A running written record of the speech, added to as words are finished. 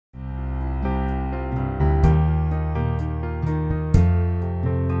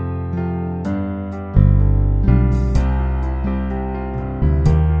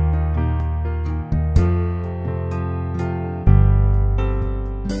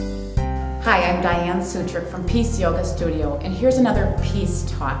Hi, I'm Diane Sutrick from Peace Yoga Studio, and here's another Peace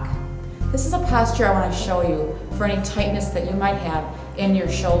Talk. This is a posture I want to show you for any tightness that you might have in your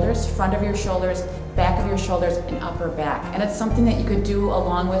shoulders, front of your shoulders, back of your shoulders, and upper back. And it's something that you could do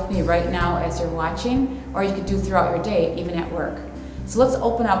along with me right now as you're watching, or you could do throughout your day, even at work. So let's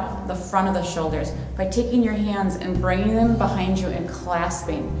open up the front of the shoulders by taking your hands and bringing them behind you and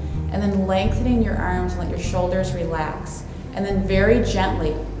clasping, and then lengthening your arms and let your shoulders relax. And then very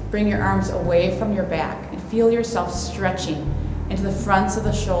gently bring your arms away from your back and feel yourself stretching into the fronts of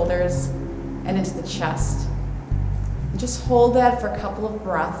the shoulders and into the chest. And just hold that for a couple of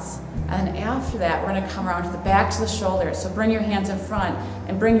breaths, and then after that we're going to come around to the backs of the shoulders. So bring your hands in front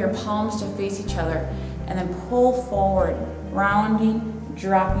and bring your palms to face each other, and then pull forward, rounding,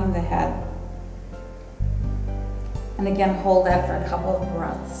 dropping the head. And again, hold that for a couple of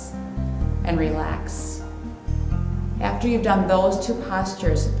breaths and relax. After you've done those two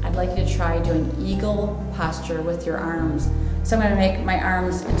postures, I'd like you to try doing eagle posture with your arms. So I'm going to make my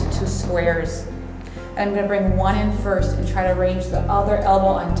arms into two squares. And I'm going to bring one in first and try to arrange the other elbow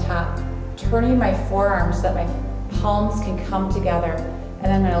on top, turning my forearms so that my palms can come together. And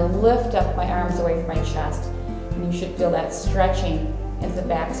then I'm going to lift up my arms away from my chest. And you should feel that stretching into the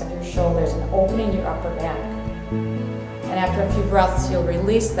backs of your shoulders and opening your upper back. And after a few breaths, you'll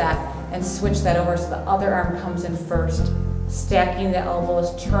release that and switch that over so the other arm comes in first, stacking the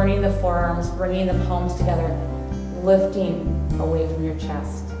elbows, turning the forearms, bringing the palms together, lifting away from your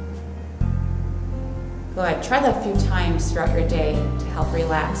chest. Go ahead, try that a few times throughout your day to help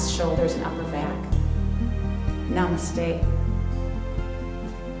relax shoulders and upper back. Namaste.